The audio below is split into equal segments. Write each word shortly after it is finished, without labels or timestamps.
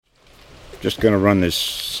Just going to run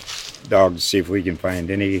this dog to see if we can find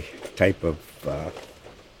any type of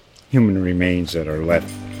human remains that are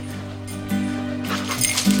left.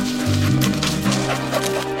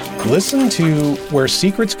 Listen to Where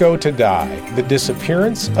Secrets Go to Die, The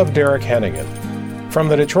Disappearance of Derek Hennigan. From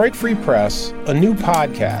the Detroit Free Press, a new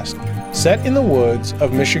podcast set in the woods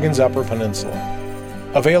of Michigan's Upper Peninsula.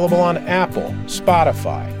 Available on Apple,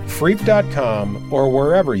 Spotify, Freep.com, or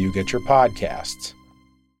wherever you get your podcasts.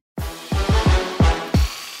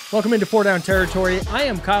 Welcome into Four Down Territory. I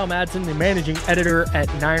am Kyle Madson, the managing editor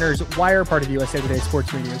at Niners Wire, part of the USA Today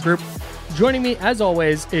Sports Media Group. Joining me, as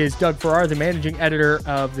always, is Doug Farrar, the managing editor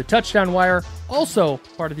of the Touchdown Wire, also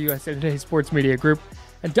part of the USA Today Sports Media Group.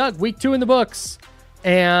 And Doug, week 2 in the books.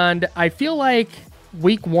 And I feel like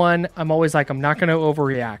week 1, I'm always like, I'm not going to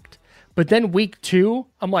overreact. But then week 2,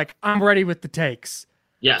 I'm like, I'm ready with the takes.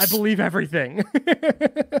 Yes. I believe everything.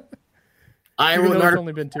 I Even though it's regard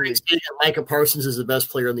only been 2 weeks. Micah Parsons is the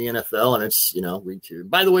best player in the NFL, and it's, week 2.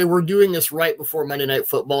 By the way, we're doing this right before Monday Night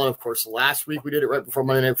Football, and of course, last week we did it right before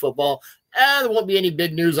Monday Night Football. There won't be any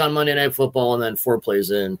big news on Monday Night Football, and then 4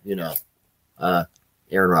 plays in, Aaron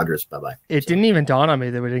Rodgers, bye-bye. It didn't even dawn on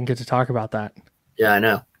me that we didn't get to talk about that. Yeah, I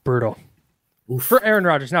know. Brutal. Oof. For Aaron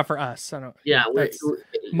Rodgers, not for us. I don't. Yeah,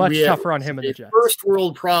 much tougher on him and the Jets. First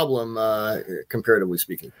world problem, comparatively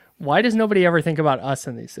speaking. Why does nobody ever think about us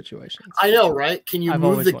in these situations? I know, right? Can you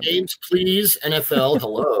move the games, please? NFL,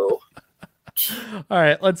 hello. All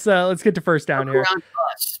right, let's get to first down here.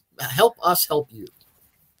 Help us help you.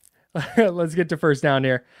 Let's get to first down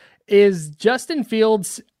here. Is Justin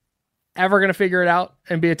Fields ever going to figure it out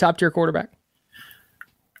and be a top tier quarterback?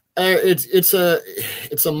 It's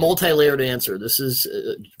a multi-layered answer. This is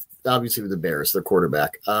obviously with the Bears, their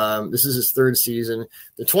quarterback. This is his 3rd season.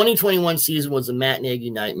 The 2021 season was a Matt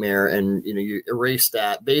Nagy nightmare, and you erase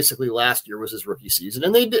that. Basically, last year was his rookie season,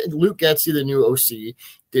 and they did. Luke Getsy, the new OC,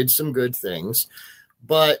 did some good things,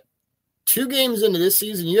 but 2 games into this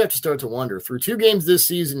season, you have to start to wonder. Through 2 games this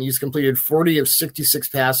season, he's completed 40 of 66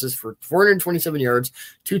 passes for 427 yards,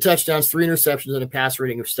 2 touchdowns, 3 interceptions, and a pass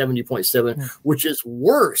rating of 70.7, which is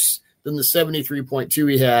worse than the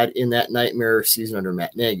 73.2 he had in that nightmare season under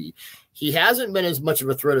Matt Nagy. He hasn't been as much of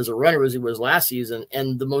a threat as a runner as he was last season,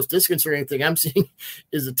 and the most disconcerting thing I'm seeing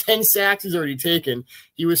is the 10 sacks he's already taken.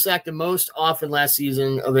 He was sacked the most often last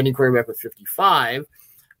season of any quarterback with 55,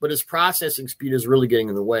 but his processing speed is really getting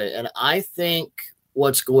in the way. And I think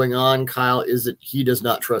what's going on, Kyle, is that he does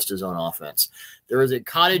not trust his own offense. There is a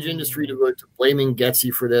cottage industry devoted to blaming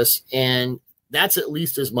Getsy for this, and that's at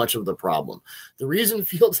least as much of the problem. The reason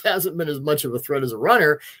Fields hasn't been as much of a threat as a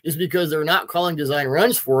runner is because they're not calling design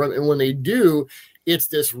runs for him, and when they do, it's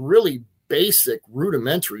this really basic,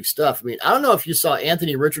 rudimentary stuff. I mean, I don't know if you saw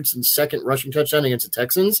Anthony Richardson's second rushing touchdown against the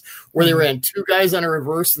Texans, where they ran 2 guys on a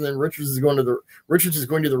reverse, and then Richards is going to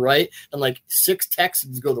the right, and like 6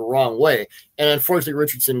 Texans go the wrong way. And unfortunately,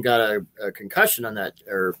 Richardson got a concussion on that,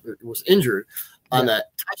 or was injured on that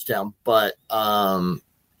touchdown. But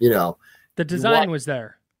the design was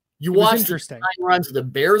there. You watch the design runs the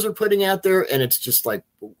Bears are putting out there, and it's just like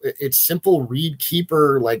it's simple read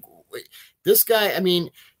keeper. Like this guy, I mean.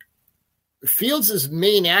 Fields'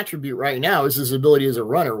 main attribute right now is his ability as a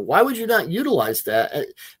runner. Why would you not utilize that?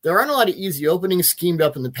 There aren't a lot of easy openings schemed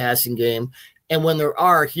up in the passing game, and when there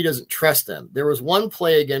are, he doesn't trust them. There was one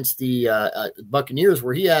play against the Buccaneers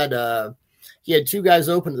where he had 2 guys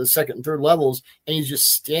open to the second and third levels, and he's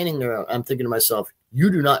just standing there. I'm thinking to myself, you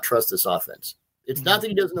do not trust this offense. It's not that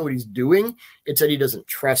he doesn't know what he's doing. It's that he doesn't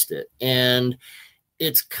trust it. And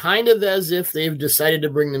it's kind of as if they've decided to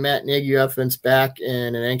bring the Matt Nagy offense back,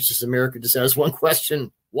 and an anxious America just has one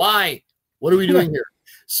question: why? What are we doing here?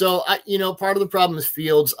 So, part of the problem is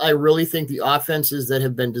Fields. I really think the offenses that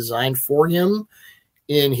have been designed for him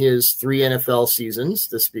in his 3 NFL seasons,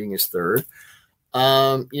 this being his 3rd,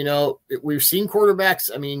 we've seen quarterbacks.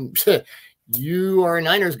 I mean, you are a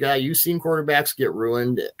Niners guy. You've seen quarterbacks get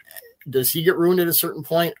ruined. Does he get ruined at a certain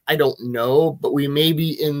point? I don't know, but we may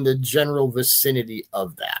be in the general vicinity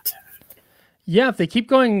of that. Yeah, if they keep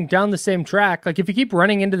going down the same track, like if you keep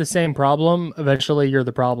running into the same problem, eventually you're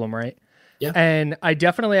the problem, right? Yeah. And I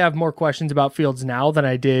definitely have more questions about Fields now than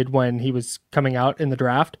I did when he was coming out in the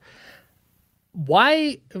draft.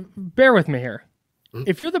 Why? Bear with me here. Mm-hmm.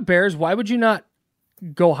 If you're the Bears, why would you not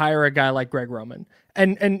go hire a guy like Greg Roman?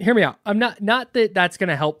 And hear me out. I'm not that that's going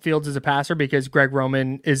to help Fields as a passer, because Greg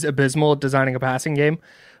Roman is abysmal at designing a passing game,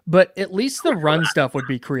 but at least the run stuff would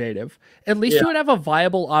be creative. At least you would have a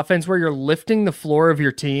viable offense where you're lifting the floor of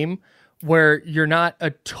your team, where you're not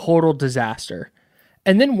a total disaster.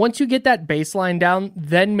 And then once you get that baseline down,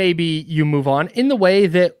 then maybe you move on in the way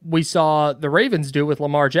that we saw the Ravens do with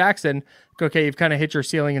Lamar Jackson. Okay, you've kind of hit your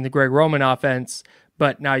ceiling in the Greg Roman offense,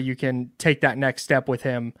 but now you can take that next step with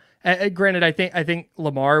him. Granted, I think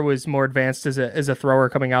Lamar was more advanced as a thrower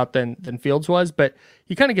coming out than Fields was, but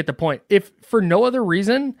you kind of get the point. If for no other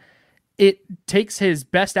reason, it takes his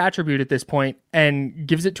best attribute at this point and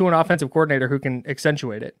gives it to an offensive coordinator who can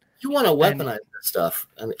accentuate it. You want to weaponize that stuff.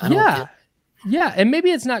 I mean, I don't Yeah, and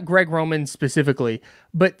maybe it's not Greg Roman specifically,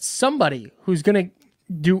 but somebody who's going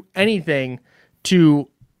to do anything to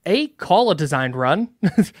A, call a designed run,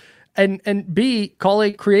 and B, call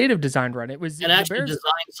a creative designed run. It was and actually design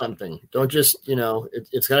something. Don't just,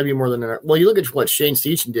 it's got to be more than well, you look at what Shane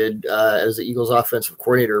Steichen did as the Eagles offensive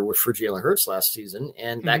coordinator for Jalen Hurts last season,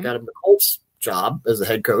 and that got him the Colts job as the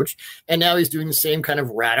head coach, and now he's doing the same kind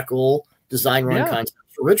of radical design run concept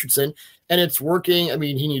for Richardson, and it's working. I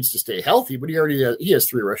mean, he needs to stay healthy, but he has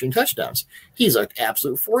 3 rushing touchdowns. He's an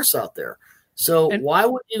absolute force out there. So why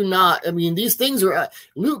would you not? I mean, these things are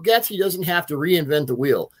Luke Getsy doesn't have to reinvent the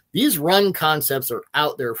wheel. These run concepts are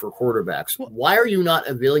out there for quarterbacks. Why are you not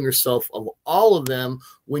availing yourself of all of them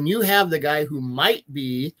when you have the guy who might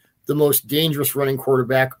be the most dangerous running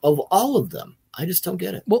quarterback of all of them? I just don't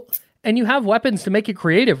get it. Well, and you have weapons to make it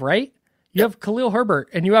creative, right? You have Khalil Herbert,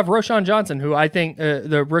 and you have Roshan Johnson, who I think,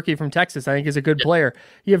 the rookie from Texas, I think is a good player.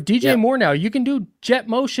 You have DJ Moore now. You can do jet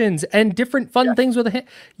motions and different fun things with a hand.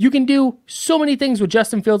 You can do so many things with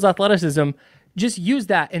Justin Fields' athleticism. Just use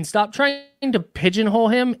that and stop trying to pigeonhole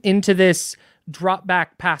him into this drop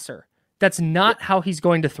back passer. That's not how he's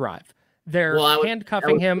going to thrive. They're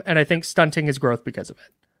handcuffing him, and I think stunting his growth because of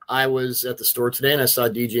it. I was at the store today, and I saw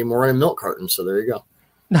DJ Moore in a milk carton, so there you go.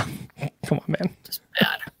 No, come on, man. It's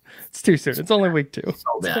bad. It's too soon. It's only week 2.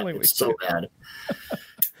 So bad. It's so bad.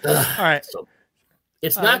 All right. So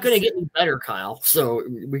it's not going to get any better, Kyle. So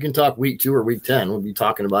we can talk week 2 or week 10. We'll be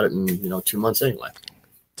talking about it in 2 months anyway.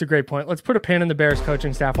 It's a great point. Let's put a pin in the Bears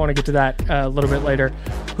coaching staff. I want to get to that a little bit later.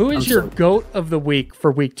 Who is your GOAT of the week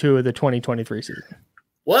for week 2 of the 2023 season?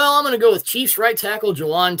 Well, I'm going to go with Chiefs right tackle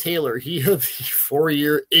Jawan Taylor. He has a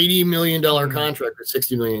 4-year, $80 million contract with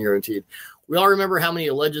 $60 million guaranteed. We all remember how many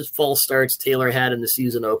alleged false starts Taylor had in the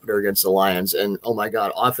season opener against the Lions. And, oh, my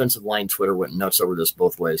God, offensive line Twitter went nuts over this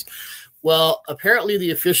both ways. Well, apparently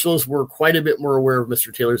the officials were quite a bit more aware of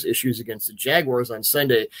Mr. Taylor's issues against the Jaguars on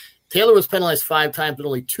Sunday. Taylor was penalized 5 times, but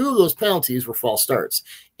only 2 of those penalties were false starts.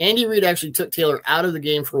 Andy Reid actually took Taylor out of the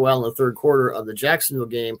game for a while in the third quarter of the Jacksonville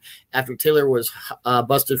game after Taylor was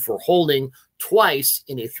busted for holding twice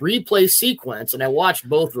in a 3-play sequence. And I watched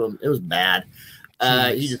both of them. It was bad.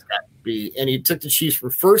 He just got beat. And he took the Chiefs for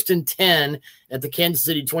 1st and 10 at the Kansas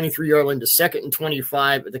City 23-yard line to 2nd and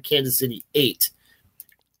 25 at the Kansas City 8.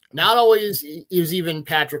 Not always is even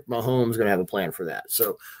Patrick Mahomes going to have a plan for that.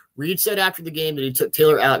 So Reid said after the game that he took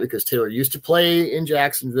Taylor out because Taylor used to play in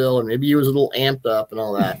Jacksonville and maybe he was a little amped up and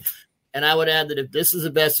all that. And I would add that if this is the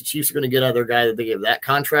best the Chiefs are going to get out of their guy that they gave that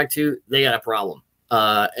contract to, they got a problem.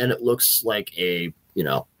 And it looks like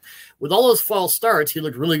with all those false starts, he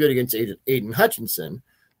looked really good against Aiden Hutchinson.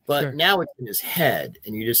 But now it's in his head,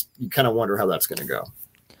 and you kind of wonder how that's going to go.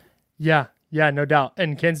 Yeah, no doubt.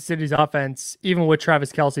 And Kansas City's offense, even with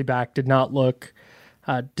Travis Kelce back, did not look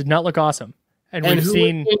awesome. And we've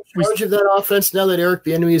seen in charge of that offense now that Eric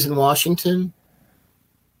Bieniemy is in Washington.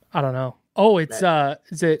 I don't know. Oh, it's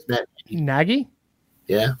is it Nagy?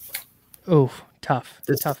 Yeah. Oh, tough.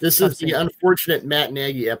 This is the unfortunate Matt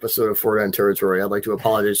Nagy episode of Four Down Territory. I'd like to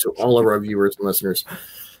apologize to all of our viewers and listeners.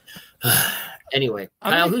 Anyway,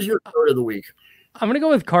 Kyle, who's your GOAT of the week? I'm going to go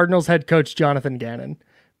with Cardinals head coach Jonathan Gannon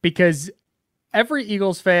because every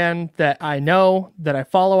Eagles fan that I know, that I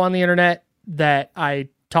follow on the internet, that I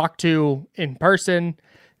talk to in person,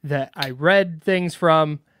 that I read things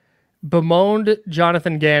from, bemoaned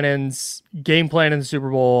Jonathan Gannon's game plan in the Super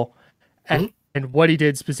Bowl and what he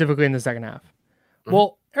did specifically in the second half.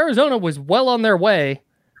 Well, Arizona was well on their way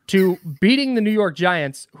to beating the New York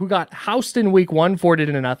Giants, who got housed in week 1,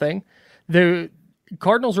 40-0. The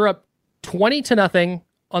Cardinals are up 20-0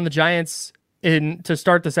 on the Giants to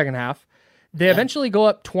start the second half. They eventually go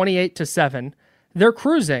up 28-7. They're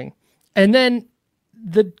cruising. And then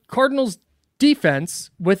the Cardinals defense,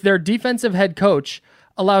 with their defensive head coach,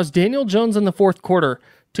 allows Daniel Jones in the fourth quarter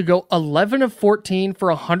to go 11 of 14 for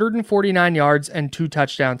 149 yards and 2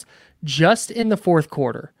 touchdowns just in the fourth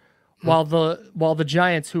quarter. While the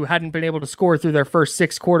Giants, who hadn't been able to score through their first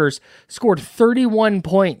 6 quarters, scored 31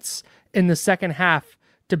 points in the second half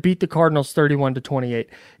to beat the Cardinals 31-28.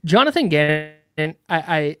 Jonathan Gannon,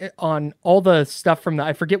 I on all the stuff from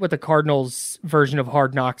I forget what the Cardinals version of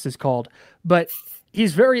Hard Knocks is called, but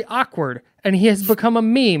he's very awkward and he has become a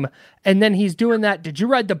meme. And then he's doing that. Did you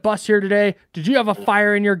ride the bus here today? Did you have a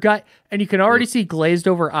fire in your gut? And you can already see glazed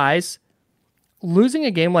over eyes. Losing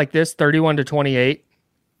a game like this, 31-28,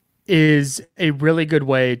 is a really good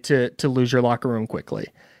way to lose your locker room quickly.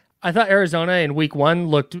 I thought Arizona in week 1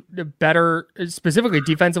 looked better, specifically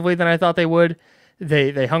defensively, than I thought they would.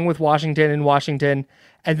 They hung with Washington in Washington,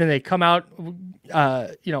 and then they come out,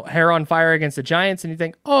 hair on fire against the Giants, and you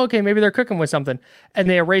think, oh, okay, maybe they're cooking with something. And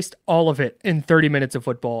they erased all of it in 30 minutes of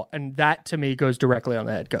football, and that, to me, goes directly on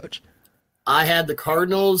the head coach. I had the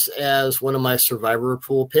Cardinals as one of my survivor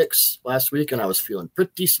pool picks last week, and I was feeling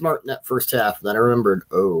pretty smart in that first half. And then I remembered,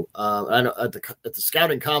 I know at the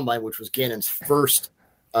scouting combine, which was Gannon's first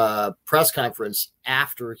press conference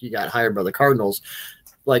after he got hired by the Cardinals,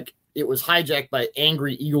 like, it was hijacked by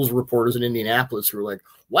angry Eagles reporters in Indianapolis who were like,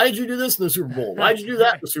 why did you do this in the Super Bowl? Why did you do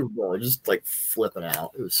that in the Super Bowl? Just like flipping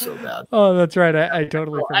out. It was so bad. Oh, that's right. I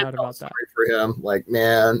totally forgot about that. Sorry for him. Like,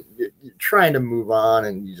 man, you're trying to move on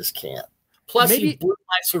and you just can't. Plus, he blew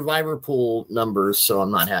my survivor pool numbers, so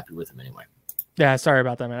I'm not happy with him anyway. Yeah, sorry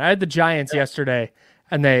about that, man. I had the Giants yesterday,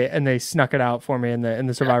 and they snuck it out for me in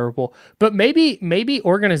the survivor pool. But maybe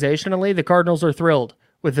organizationally, the Cardinals are thrilled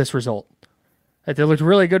with this result. They looked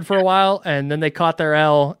really good for a while, and then they caught their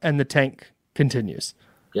L, and the tank continues.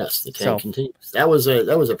 Yes, the tank continues. That was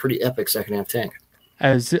a pretty epic second half tank.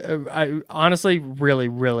 I honestly, really,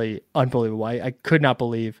 really unbelievable. I could not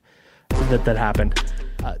believe that happened.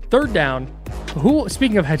 Third down.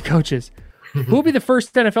 Speaking of head coaches, who will be the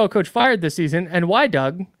first NFL coach fired this season, and why,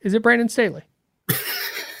 Doug? Is it Brandon Staley?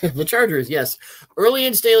 The Chargers, yes. Early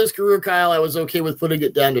in Staley's career, Kyle, I was okay with putting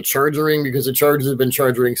it down to chargering because the Chargers have been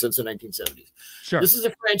chargering since the 1970s. Sure. This is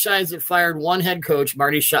a franchise that fired one head coach,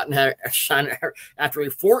 Marty Schottenheimer, after a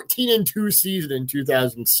 14-2 season in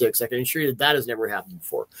 2006. I can assure you that has never happened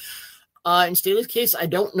before. In Staley's case, I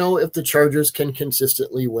don't know if the Chargers can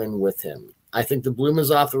consistently win with him. I think the bloom is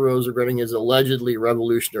off the rose regarding his allegedly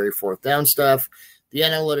revolutionary fourth down stuff. The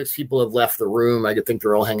analytics people have left the room. I think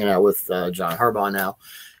they're all hanging out with John Harbaugh now.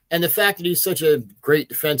 And the fact that he's such a great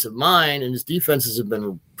defensive mind and his defenses have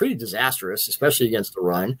been pretty disastrous, especially against the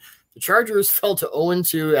run. The Chargers fell to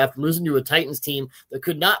 0-2 after losing to a Titans team that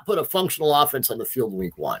could not put a functional offense on the field in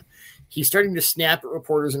week 1. He's starting to snap at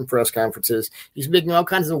reporters in press conferences. He's making all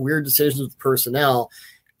kinds of weird decisions with personnel.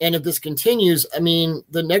 And if this continues, I mean,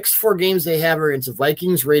 the next 4 games they have are against the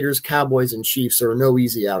Vikings, Raiders, Cowboys, and Chiefs. There are no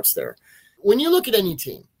easy outs there. When you look at any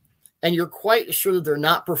team and you're quite sure that they're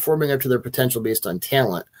not performing up to their potential based on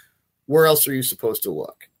talent, where else are you supposed to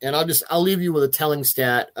look? And I'll leave you with a telling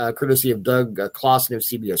stat, courtesy of Doug Clausen of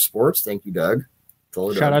CBS Sports. Thank you, Doug.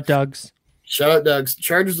 Shout out Doug's. Shout out Doug's. The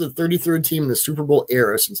Chargers are the 33rd team in the Super Bowl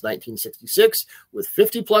era since 1966 with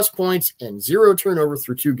 50-plus points and 0 turnover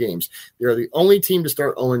through 2 games. They are the only team to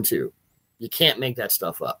start 0-2. You can't make that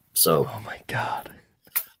stuff up. So, oh, my God.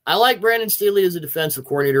 I like Brandon Staley as a defensive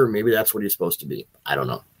coordinator. Maybe that's what he's supposed to be. I don't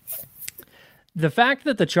know. The fact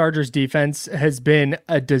that the Chargers defense has been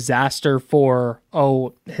a disaster for,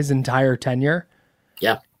 his entire tenure.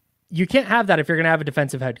 Yeah. You can't have that if you're going to have a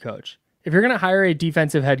defensive head coach. If you're going to hire a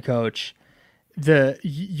defensive head coach,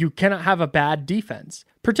 you cannot have a bad defense,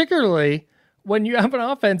 particularly when you have an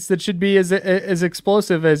offense that should be as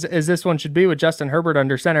explosive as this one should be with Justin Herbert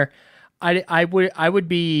under center. I would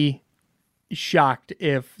be shocked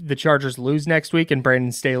if the Chargers lose next week and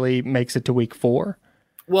Brandon Staley makes it to week 4.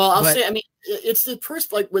 Well, I'll say, I mean, it's the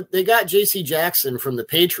first, like, they got J.C. Jackson from the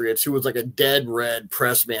Patriots, who was like a dead red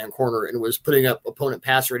press man corner and was putting up opponent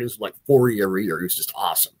pass ratings like 40 every year. He was just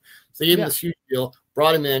awesome. So they gave him this huge deal,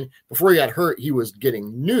 brought him in. Before he got hurt, he was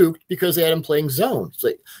getting nuked because they had him playing zone. It's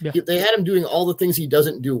like they had him doing all the things he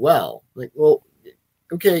doesn't do well. Like, well,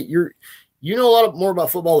 okay, you know a lot more about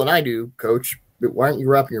football than I do, Coach. But why aren't you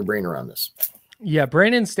wrapping your brain around this? Yeah,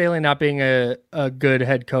 Brandon Staley not being a good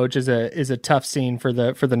head coach is a tough scene for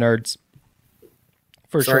the nerds.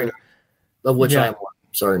 Sorry, sure. Of which I am one.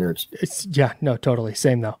 Sorry, nerds. No, totally.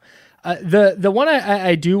 Same though. The one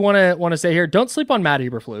I do want to say here, don't sleep on Matt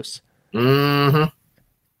Eberflus. Mm-hmm.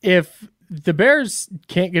 If the Bears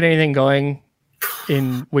can't get anything going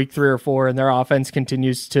in week 3 or 4 and their offense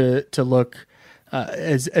continues to look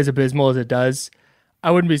as abysmal as it does, I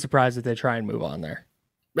wouldn't be surprised if they try and move on there.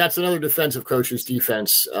 That's another defensive coach whose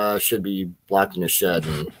defense should be blocked in a shed.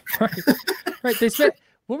 And right. They spent,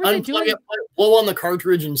 what were they doing? Blow on the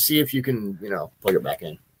cartridge and see if you can, plug it back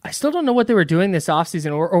in. I still don't know what they were doing this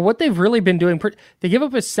offseason or what they've really been doing. They give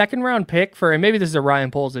up a second-round pick for, and maybe this is a Ryan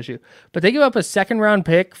Poles issue, but they give up a second-round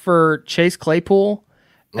pick for Chase Claypool,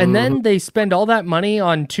 and then they spend all that money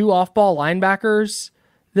on 2 off-ball linebackers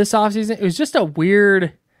this offseason. It was just a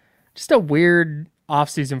weird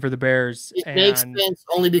offseason for the Bears. It makes sense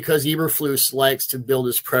only because Eberflus likes to build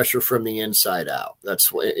his pressure from the inside out.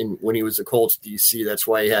 That's why, when he was the Colts DC, that's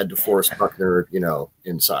why he had to force Buckner,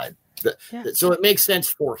 inside. So it makes sense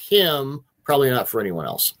for him, probably not for anyone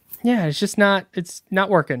else. Yeah, it's not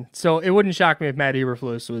working. So it wouldn't shock me if Matt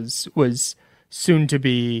Eberflus was soon to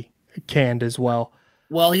be canned as well.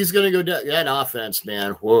 Well, he's going to go down that offense,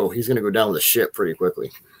 man. Whoa, he's going to go down with the ship pretty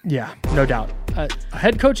quickly. Yeah, no doubt.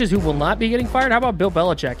 Head coaches who will not be getting fired. How about Bill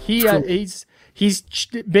Belichick? He's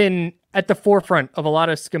been at the forefront of a lot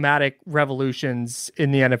of schematic revolutions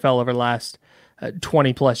in the NFL over the last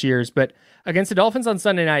 20 plus years. But against the Dolphins on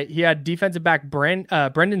Sunday night, he had defensive back Brendan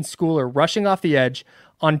Schooler rushing off the edge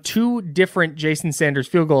on 2 different Jason Sanders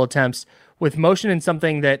field goal attempts with motion in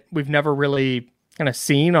something that we've never really kind of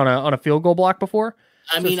seen on a field goal block before.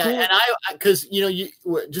 Because you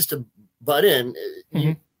just to butt in,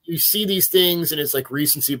 you see these things and it's like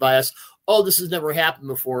recency bias. Oh, this has never happened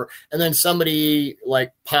before, and then somebody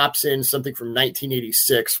like pops in something from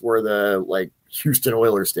 1986 where the Houston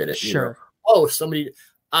Oilers did it. Sure. Oh, somebody.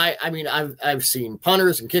 I've seen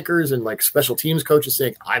punters and kickers and like special teams coaches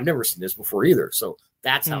saying I've never seen this before either. So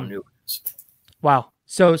that's how new it is. Wow.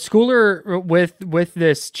 So Schooler with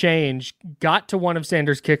this change got to one of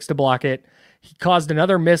Sanders' kicks to block it. He caused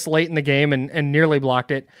another miss late in the game and nearly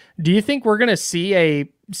blocked it. Do you think we're going to see a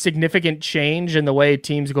significant change in the way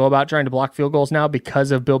teams go about trying to block field goals now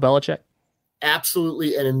because of Bill Belichick?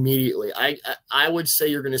 Absolutely and immediately. I would say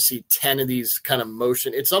you're going to see 10 of these kind of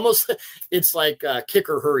motion. It's like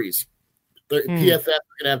kicker hurries. The PFF are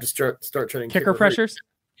going to have to start trying kicker pressures.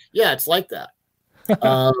 Yeah, it's like that.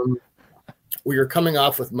 Where you're coming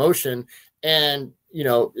off with motion, and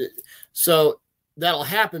so that'll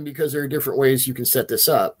happen because there are different ways you can set this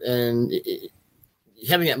up, and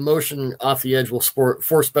having that motion off the edge will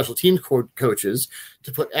force special teams coaches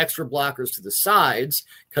to put extra blockers to the sides,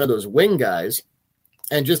 kind of those wing guys.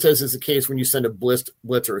 And just as is the case when you send a blitz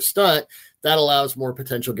or a stunt, that allows more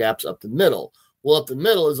potential gaps up the middle. Well, up the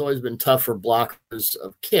middle has always been tough for blockers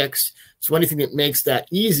of kicks. So anything that makes that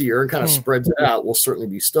easier and kind of spreads it out will certainly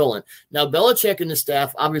be stolen. Now, Belichick and his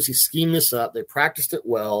staff obviously schemed this up. They practiced it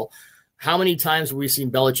well. How many times have we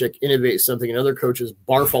seen Belichick innovate something and other coaches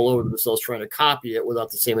barf all over themselves trying to copy it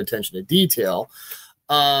without the same attention to detail?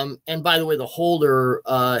 And by the way, the holder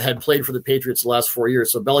had played for the Patriots the last 4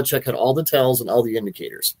 years. So Belichick had all the tells and all the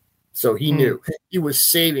indicators. So he knew he was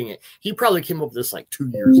saving it. He probably came up with this like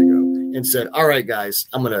 2 years ago and said, all right, guys,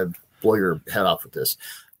 I'm going to blow your head off with this.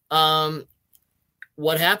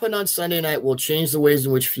 What happened on Sunday night will change the ways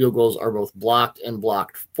in which field goals are both blocked and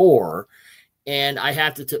blocked for. And I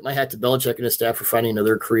have to tip my hat to Belichick and his staff for finding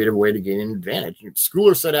another creative way to gain an advantage.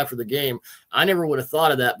 Schooler said after the game, I never would have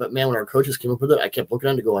thought of that. But, man, when our coaches came up with it, I kept looking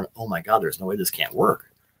at it going, oh, my God, there's no way this can't work.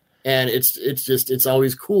 And it's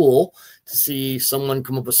always cool to see someone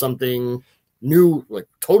come up with something new, like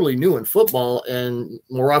totally new in football. And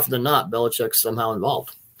more often than not, Belichick's somehow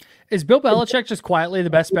involved. Is Bill Belichick just quietly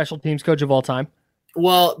the best special teams coach of all time?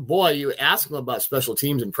 Well, boy, you ask him about special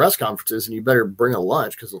teams in press conferences, and you better bring a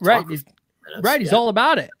lunch because he's all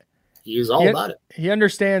about it. He is all about it. He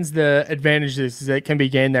understands the advantages that can be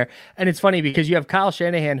gained there. And it's funny because you have Kyle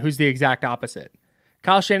Shanahan, who's the exact opposite.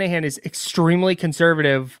 Kyle Shanahan is extremely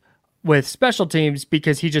conservative with special teams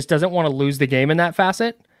because he just doesn't want to lose the game in that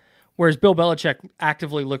facet, whereas Bill Belichick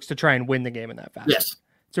actively looks to try and win the game in that facet. Yes.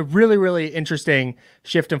 It's a really, really interesting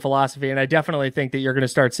shift in philosophy, and I definitely think that you're going to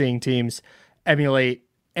start seeing teams emulate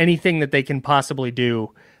anything that they can possibly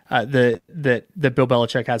do that Bill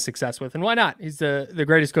Belichick has success with. And why not? He's the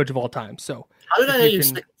greatest coach of all time. So how did I know you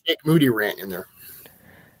stick Jake Moody rant in there?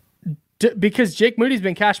 Because Jake Moody's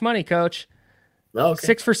been cash money, coach. Okay.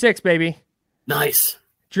 6 for 6, baby. Nice.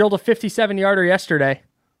 Drilled a 57-yarder yesterday.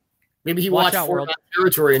 Maybe he watched four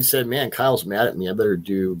territory and said, man, Kyle's mad at me. I better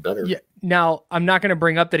do better. Yeah. Now, I'm not going to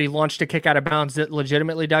bring up that he launched a kick out of bounds that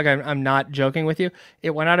legitimately, Doug, I'm not joking with you.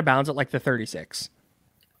 It went out of bounds at like the 36.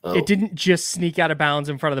 Oh. It didn't just sneak out of bounds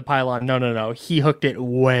in front of the pylon. No. He hooked it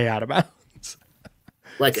way out of bounds.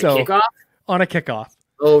 Like a kickoff? On a kickoff.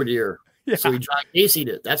 Oh, dear. Yeah. So he John Casey'd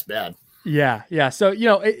it. That's bad. Yeah. So,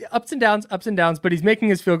 ups and downs, but he's making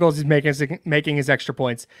his field goals. He's making his extra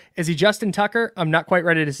points. Is he Justin Tucker? I'm not quite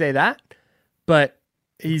ready to say that, but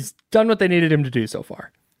he's done what they needed him to do so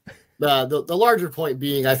far. The larger point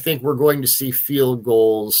being, I think we're going to see field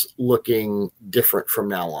goals looking different from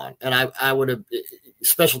now on. And I would have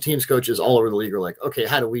special teams coaches all over the league are like, okay,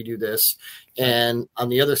 how do we do this? And on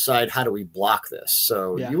the other side, how do we block this?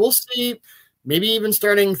 So you will see maybe even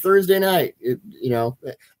starting Thursday night,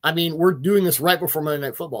 we're doing this right before Monday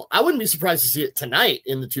Night Football. I wouldn't be surprised to see it tonight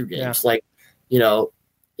in the two games. Yeah.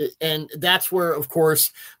 And that's where, of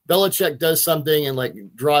course, Belichick does something and like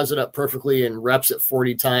draws it up perfectly and reps it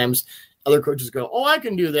 40 times. Other coaches go, "Oh, I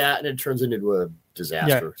can do that," and it turns into a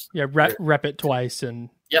disaster. Yeah, rep it twice and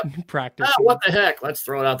practice. What the heck? Let's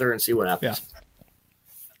throw it out there and see what happens. Yeah.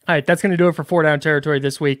 All right, that's going to do it for 4 Down Territory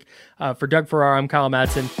this week. For Doug Farrar, I'm Kyle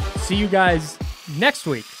Madson. See you guys next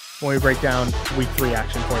week when we break down Week 3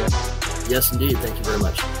 action for you. Yes, indeed. Thank you very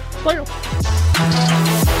much. Later.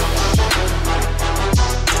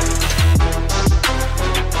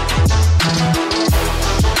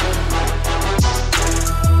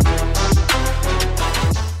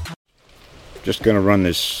 Just going to run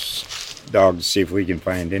this dog to see if we can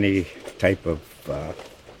find any type of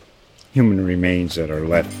human remains that are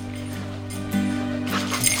left.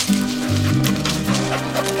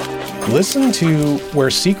 Listen to Where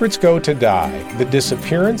Secrets Go to Die, The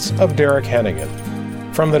Disappearance of Derek Hennigan.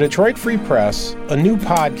 From the Detroit Free Press, a new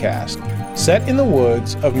podcast set in the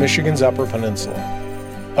woods of Michigan's Upper Peninsula.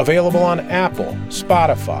 Available on Apple,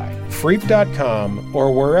 Spotify, Freep.com,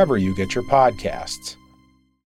 or wherever you get your podcasts.